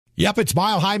Yep, it's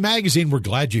Mile High Magazine. We're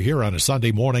glad you're here on a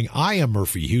Sunday morning. I am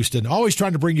Murphy Houston, always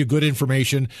trying to bring you good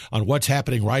information on what's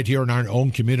happening right here in our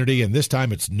own community, and this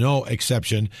time it's no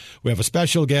exception. We have a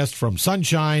special guest from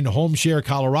Sunshine Home Share,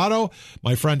 Colorado,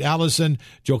 my friend Allison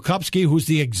Jokupski, who's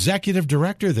the executive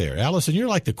director there. Allison, you're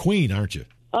like the queen, aren't you?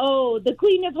 Oh, the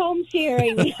queen of home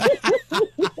sharing.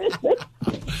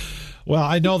 Well,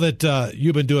 I know that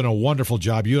you've been doing a wonderful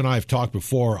job. You and I have talked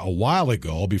before a while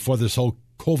ago, before this whole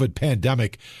COVID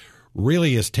pandemic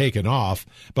really has taken off.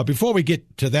 But before we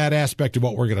get to that aspect of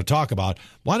what we're going to talk about,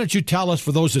 why don't you tell us,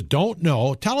 for those that don't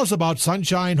know, tell us about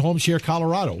Sunshine Home Share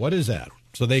Colorado. What is that?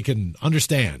 So they can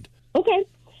understand. Okay.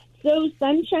 So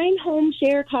Sunshine Home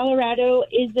Share Colorado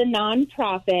is a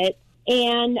nonprofit,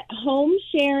 and home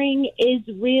sharing is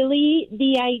really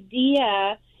the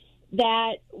idea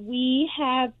that we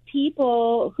have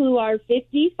people who are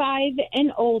 55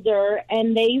 and older,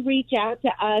 and they reach out to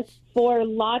us for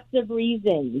lots of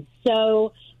reasons.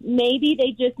 So maybe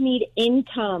they just need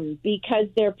income because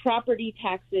their property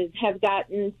taxes have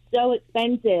gotten so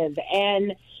expensive,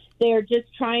 and they're just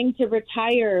trying to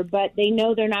retire, but they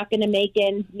know they're not going to make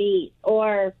ends meet.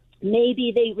 Or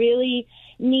maybe they really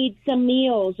need some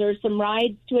meals or some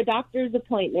rides to a doctor's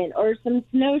appointment or some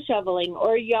snow shoveling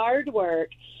or yard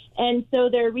work. And so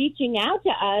they're reaching out to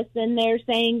us and they're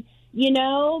saying, you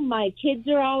know, my kids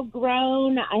are all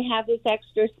grown. I have this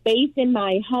extra space in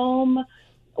my home.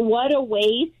 What a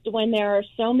waste when there are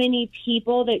so many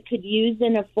people that could use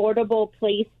an affordable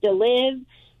place to live.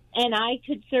 And I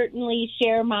could certainly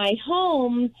share my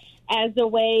home as a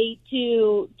way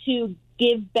to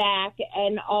give back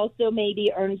and also maybe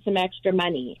earn some extra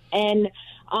money. And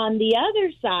on the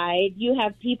other side, you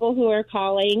have people who are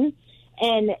calling,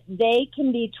 and they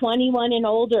can be 21 and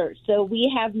older. So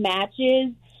we have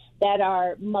matches that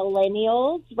are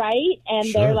millennials, right? And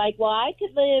Sure. They're like, well, I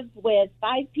could live with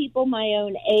 5 people my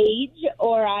own age,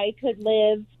 or I could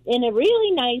live in a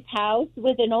really nice house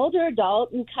with an older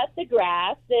adult and cut the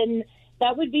grass, and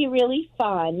that would be really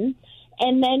fun.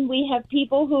 And then we have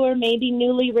people who are maybe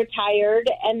newly retired,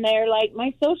 and they're like,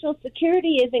 my Social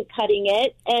Security isn't cutting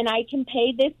it, and I can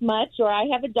pay this much, or I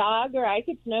have a dog, or I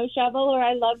could snow shovel, or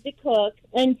I love to cook.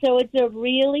 And so it's a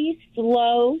really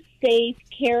slow, safe,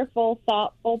 careful,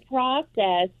 thoughtful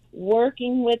process,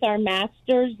 working with our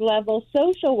master's level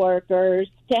social workers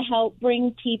to help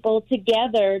bring people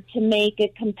together to make a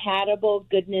compatible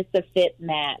goodness of fit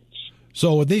match.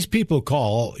 So when these people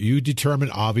call, you determine,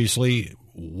 obviously,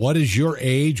 what is your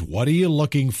age? What are you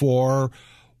looking for?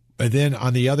 And then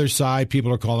on the other side,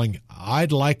 people are calling,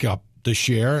 I'd like to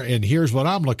share, and here's what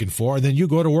I'm looking for. And then you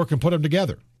go to work and put them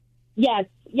together. Yes,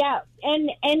 yeah.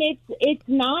 And it's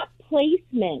not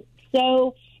placement.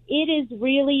 So it is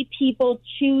really people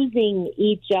choosing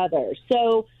each other.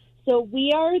 So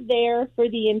we are there for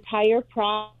the entire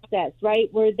process, right?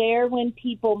 We're there when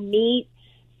people meet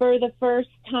for the first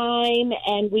time,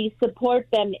 and we support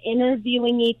them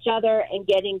interviewing each other and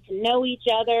getting to know each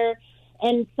other.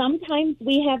 And sometimes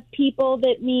we have people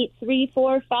that meet 3,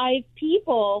 4, 5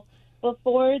 people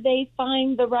before they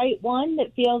find the right one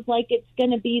that feels like it's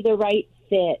going to be the right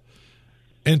fit.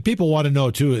 And people want to know,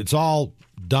 too, it's all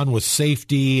done with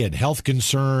safety and health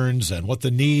concerns and what the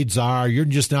needs are. You're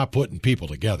just not putting people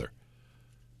together.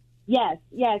 Yes.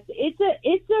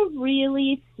 It's a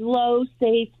really slow,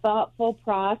 safe, thoughtful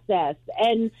process.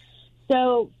 And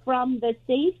so from the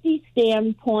safety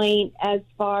standpoint, as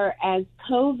far as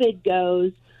COVID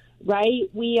goes, right,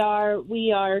 we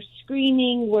are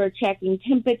screening, we're checking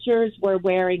temperatures, we're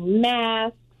wearing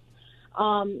masks,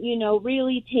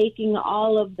 really taking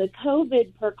all of the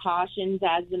COVID precautions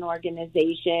as an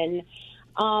organization.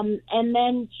 And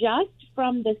then just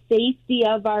from the safety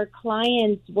of our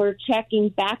clients, we're checking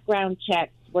background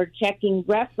checks, we're checking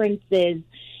references.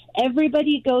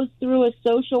 Everybody goes through a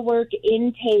social work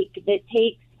intake that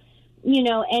takes,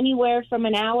 anywhere from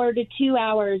an hour to 2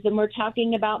 hours, and we're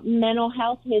talking about mental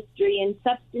health history and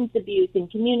substance abuse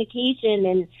and communication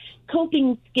and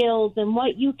coping skills and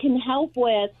what you can help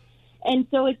with. And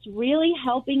so it's really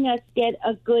helping us get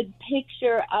a good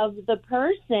picture of the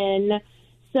person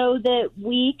so that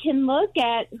we can look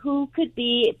at who could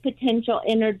be potential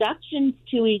introductions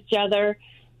to each other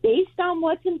based on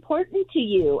what's important to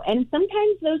you. And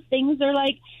sometimes those things are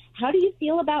like, how do you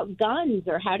feel about guns?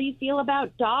 Or how do you feel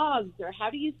about dogs? Or how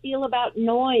do you feel about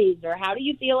noise? Or how do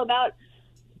you feel about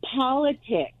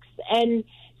politics? And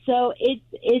so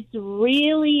it's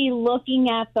really looking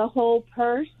at the whole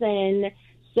person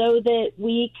so that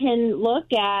we can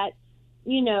look at,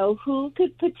 who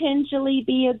could potentially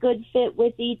be a good fit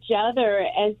with each other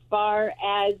as far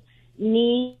as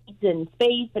needs and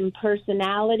space and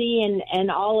personality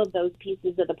and all of those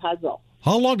pieces of the puzzle.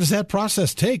 How long does that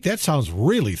process take? That sounds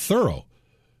really thorough.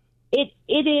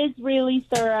 It is really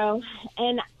thorough,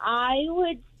 and I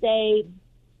would say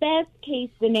best case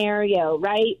scenario,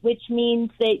 right, which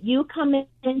means that you come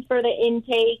in for the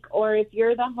intake, or if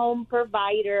you're the home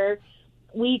provider,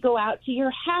 we go out to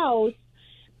your house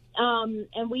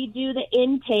and we do the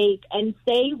intake, and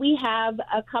say we have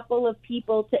a couple of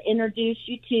people to introduce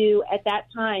you to at that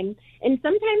time. And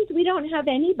sometimes we don't have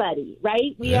anybody,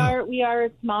 right? We are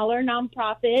a smaller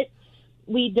nonprofit.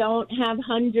 We don't have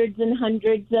hundreds and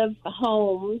hundreds of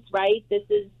homes, right? This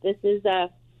is a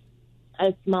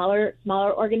smaller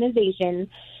organization.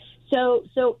 So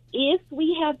if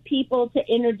we have people to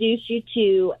introduce you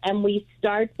to and we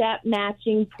start that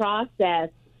matching process,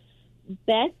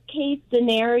 best case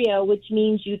scenario, which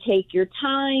means you take your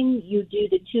time, you do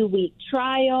the 2-week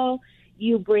trial,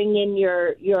 you bring in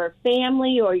your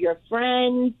family or your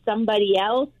friends, somebody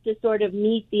else to sort of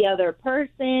meet the other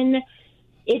person.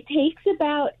 It takes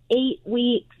about 8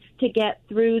 weeks to get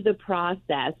through the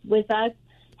process, with us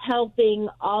helping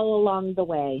all along the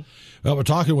way. Well, we're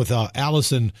talking with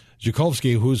Allison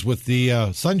Jakovsky, who's with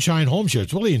the Sunshine Home Share.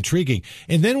 It's really intriguing.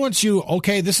 And then once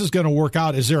this is going to work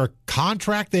out, is there a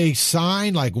contract they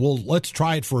sign? Like, well, let's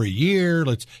try it for a year.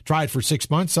 Let's try it for 6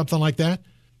 months, something like that?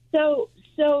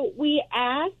 So we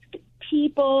ask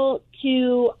people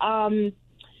to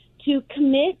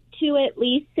commit to at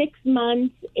least 6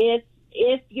 months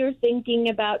if you're thinking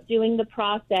about doing the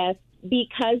process,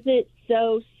 because it's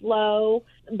so slow.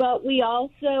 But we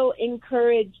also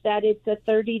encourage that it's a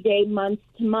 30-day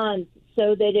month-to-month,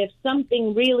 so that if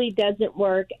something really doesn't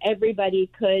work, everybody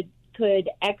could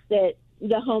exit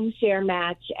the home share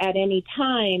match at any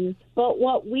time. But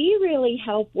what we really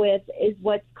help with is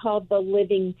what's called the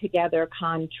living together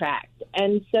contract.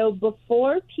 And so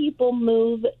before people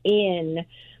move in,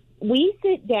 we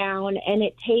sit down, and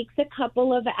it takes a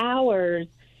couple of hours,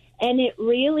 and it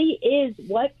really is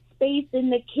what space in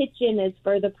the kitchen is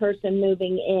for the person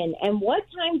moving in, and what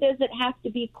time does it have to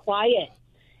be quiet,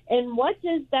 and what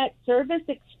does that service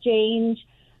exchange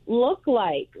look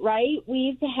like, right?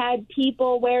 We've had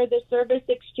people where the service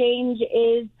exchange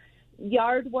is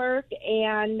yard work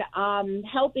and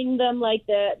helping them, like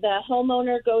the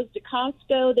homeowner goes to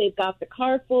Costco, they've got the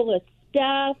car full of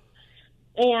stuff,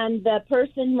 and the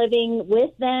person living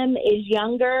with them is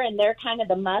younger and they're kind of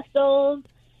the muscles.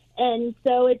 And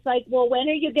so it's like, well, when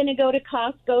are you going to go to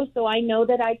Costco so I know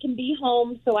that I can be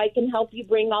home so I can help you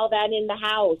bring all that in the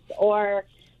house? Or,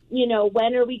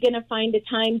 when are we going to find a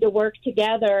time to work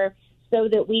together so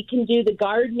that we can do the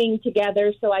gardening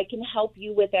together so I can help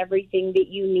you with everything that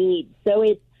you need? So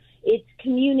it's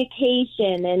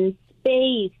communication and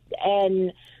space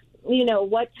and,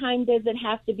 what time does it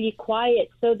have to be quiet,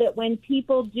 so that when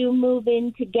people do move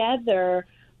in together,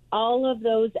 all of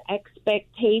those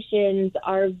expectations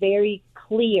are very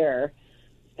clear.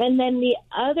 And then the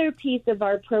other piece of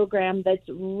our program that's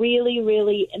really,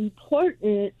 really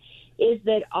important is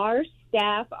that our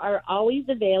staff are always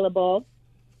available.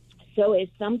 So if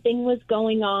something was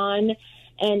going on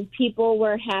and people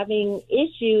were having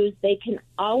issues, they can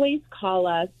always call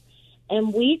us.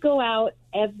 And we go out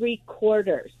every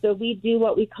quarter. So we do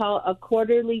what we call a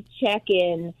quarterly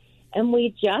check-in, and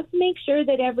we just make sure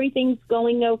that everything's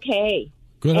going okay.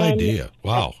 Good idea.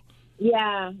 Wow.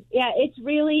 Yeah, it's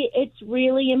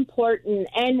really important.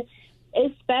 And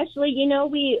especially,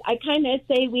 I kind of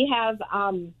say we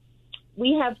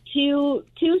have two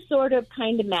sort of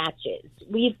kind of matches.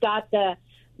 We've got the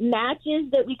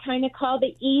matches that we kind of call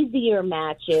the easier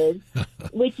matches,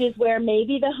 which is where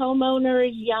maybe the homeowner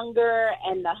is younger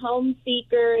and the home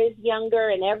seeker is younger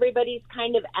and everybody's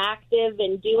kind of active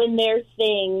and doing their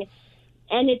thing.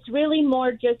 And it's really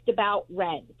more just about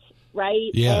rent, right?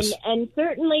 Yes. And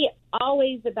certainly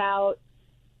always about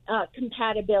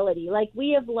compatibility. Like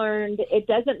we have learned, it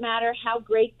doesn't matter how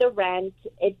great the rent,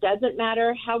 it doesn't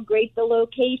matter how great the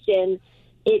location,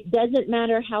 it doesn't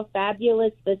matter how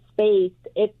fabulous the space.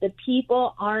 If the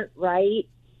people aren't right,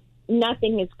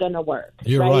 nothing is going to work.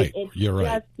 You're right. It's You're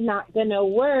just right. not going to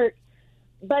work.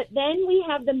 But then we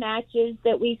have the matches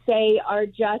that we say are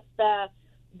just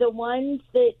the ones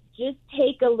that just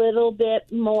take a little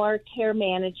bit more care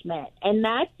management. And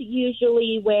that's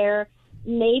usually where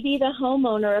maybe the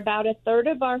homeowner, about a third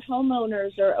of our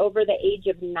homeowners are over the age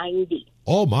of 90.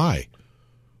 Oh, my.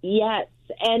 Yes.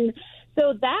 And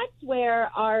so that's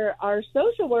where our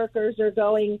social workers are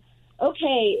going,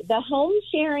 okay, the home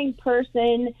sharing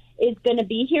person is going to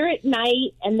be here at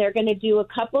night, and they're going to do a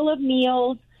couple of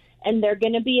meals, and they're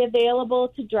going to be available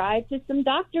to drive to some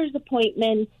doctor's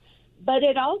appointments. But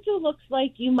it also looks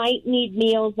like you might need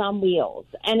Meals on Wheels.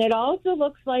 And it also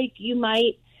looks like you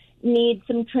might need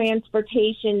some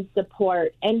transportation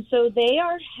support. And so they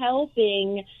are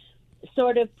helping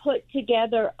sort of put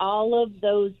together all of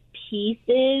those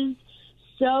pieces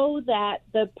so that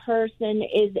the person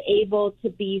is able to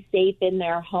be safe in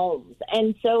their homes.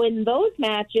 And so in those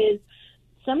matches,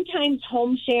 sometimes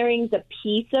home sharing is a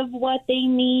piece of what they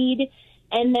need,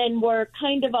 and then we're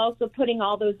kind of also putting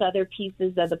all those other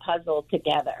pieces of the puzzle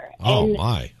together. Oh, and,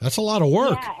 my. That's a lot of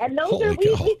work. Yeah, and those Holy are,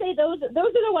 cow. we say those are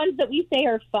the ones that we say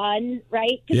are fun,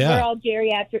 right? Because we're all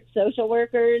geriatric social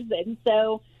workers, and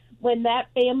so when that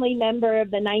family member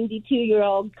of the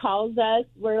 92-year-old calls us,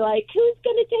 we're like, who's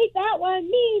going to take that one?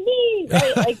 Me,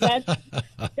 right? Like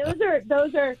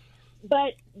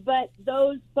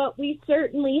but we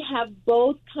certainly have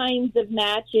both kinds of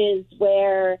matches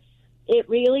where it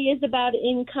really is about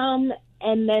income,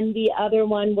 and then the other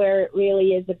one where it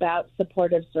really is about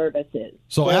supportive services.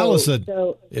 So Allison,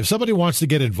 if somebody wants to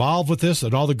get involved with this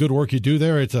and all the good work you do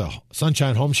there at the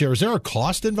Sunshine Home Share, is there a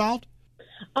cost involved?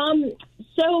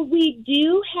 So we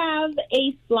do have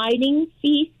a sliding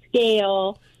fee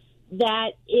scale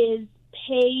that is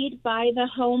paid by the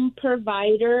home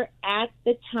provider at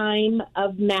the time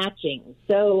of matching.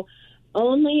 So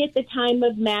only at the time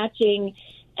of matching.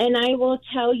 And I will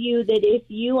tell you that if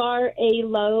you are a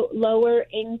lower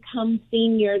income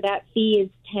senior, that fee is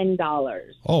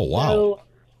 $10. Oh, wow. So,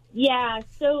 yeah.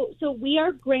 So we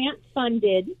are grant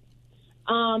funded.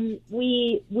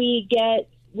 We get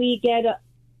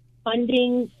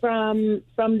funding from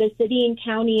the city and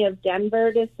county of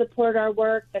Denver to support our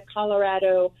work, the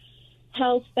Colorado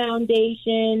Health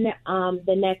Foundation,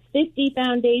 the Next 50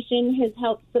 Foundation has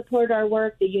helped support our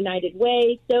work, the United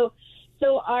Way. So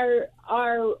our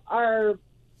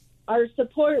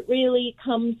support really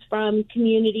comes from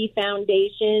community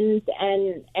foundations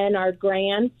and our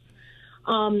grants.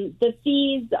 The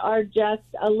fees are just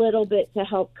a little bit to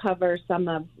help cover some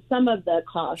of the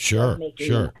costs. Sure.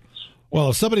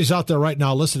 Well, if somebody's out there right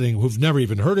now listening who've never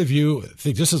even heard of you,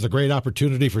 think this is a great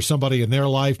opportunity for somebody in their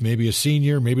life, maybe a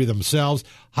senior, maybe themselves.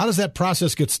 How does that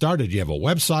process get started? Do you have a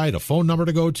website, a phone number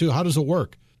to go to? How does it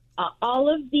work? All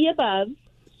of the above.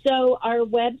 So our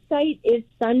website is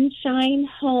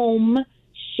sunshinehomeshare,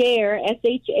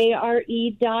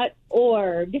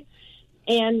 SHARE.org.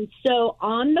 And so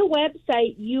on the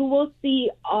website, you will see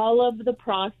all of the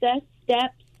process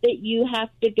steps that you have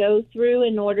to go through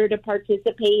in order to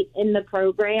participate in the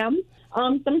program.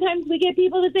 Sometimes we get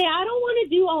people that say, I don't want to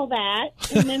do all that.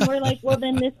 And then we're like, well,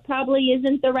 then this probably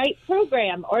isn't the right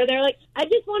program. Or they're like, I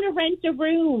just want to rent a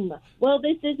room. Well,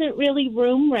 this isn't really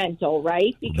room rental,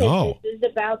 right? Because this is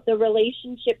about the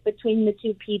relationship between the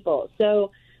two people. So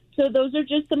those are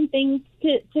just some things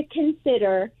to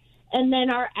consider. And then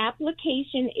our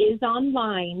application is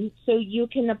online, so you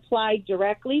can apply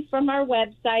directly from our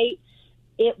website.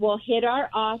 It will hit our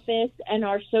office, and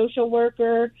our social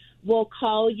worker will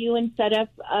call you and set up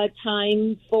a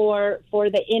time for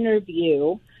the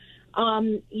interview.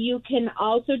 You can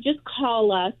also just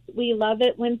call us. We love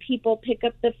it when people pick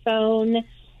up the phone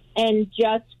and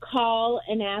just call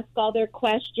and ask all their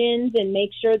questions and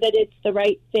make sure that it's the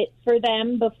right fit for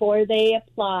them before they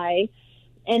apply.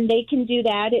 And they can do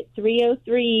that at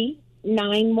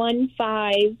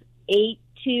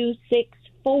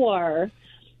 303-915-8264.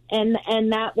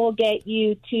 And that will get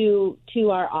you to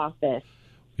our office.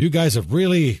 You guys have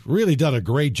really, really done a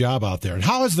great job out there. And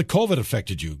how has the COVID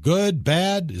affected you? Good,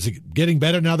 bad? Is it getting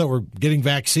better now that we're getting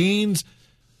vaccines?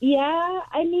 Yeah,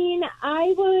 I mean,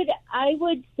 I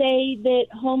would say that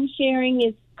home sharing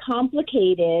is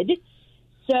complicated.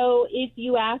 So if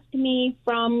you ask me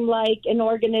from like an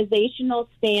organizational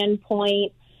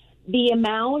standpoint, the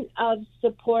amount of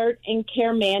support and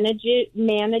care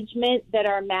management that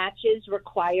our matches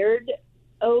required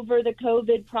over the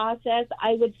COVID process,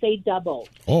 I would say doubled.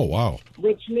 Oh, wow.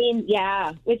 Which means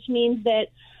that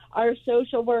our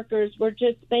social workers were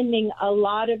just spending a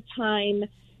lot of time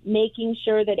making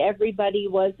sure that everybody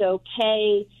was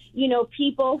okay. You know,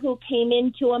 people who came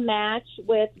into a match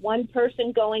with one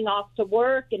person going off to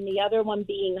work and the other one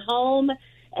being home,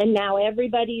 and now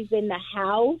everybody's in the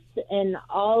house, and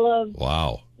all of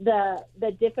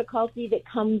the difficulty that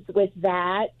comes with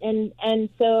that. And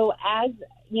so as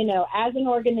an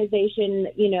organization,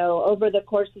 over the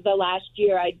course of the last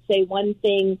year, I'd say one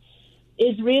thing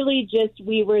is really just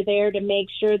we were there to make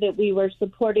sure that we were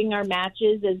supporting our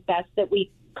matches as best that we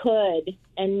could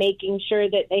and making sure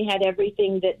that they had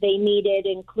everything that they needed,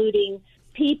 including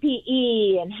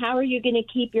PPE and how are you going to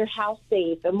keep your house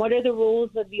safe and what are the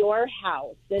rules of your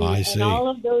house and all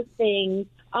of those things.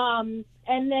 And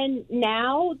then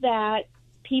now that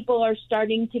people are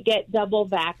starting to get double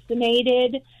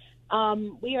vaccinated,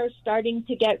 we are starting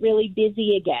to get really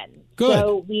busy again. Good.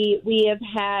 So we have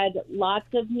had lots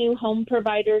of new home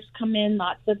providers come in,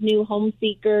 lots of new home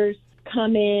seekers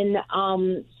come in.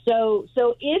 So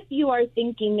if you are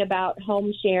thinking about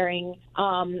home sharing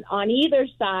on either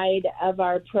side of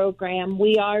our program,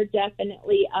 we are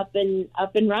definitely up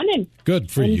and running. Good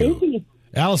for and you. busy.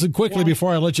 Allison, quickly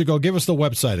before I let you go, give us the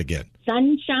website again.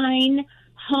 Sunshine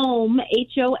Home,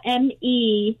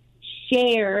 HOME,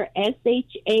 share,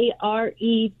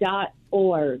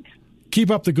 SHARE.org. Keep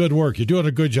up the good work. You're doing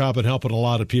a good job at helping a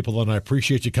lot of people, and I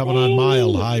appreciate you coming on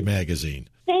Mile High Magazine.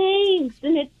 Thanks,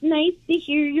 and it's nice to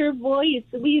hear your voice.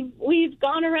 We've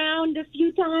gone around a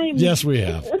few times. Yes, we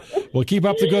have. Well, keep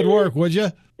up the good work, would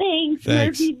you? Thanks,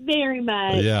 Murphy, very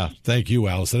much. Yeah, thank you,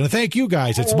 Allison. And thank you,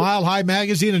 guys. It's Mile High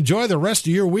Magazine. Enjoy the rest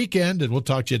of your weekend, and we'll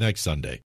talk to you next Sunday.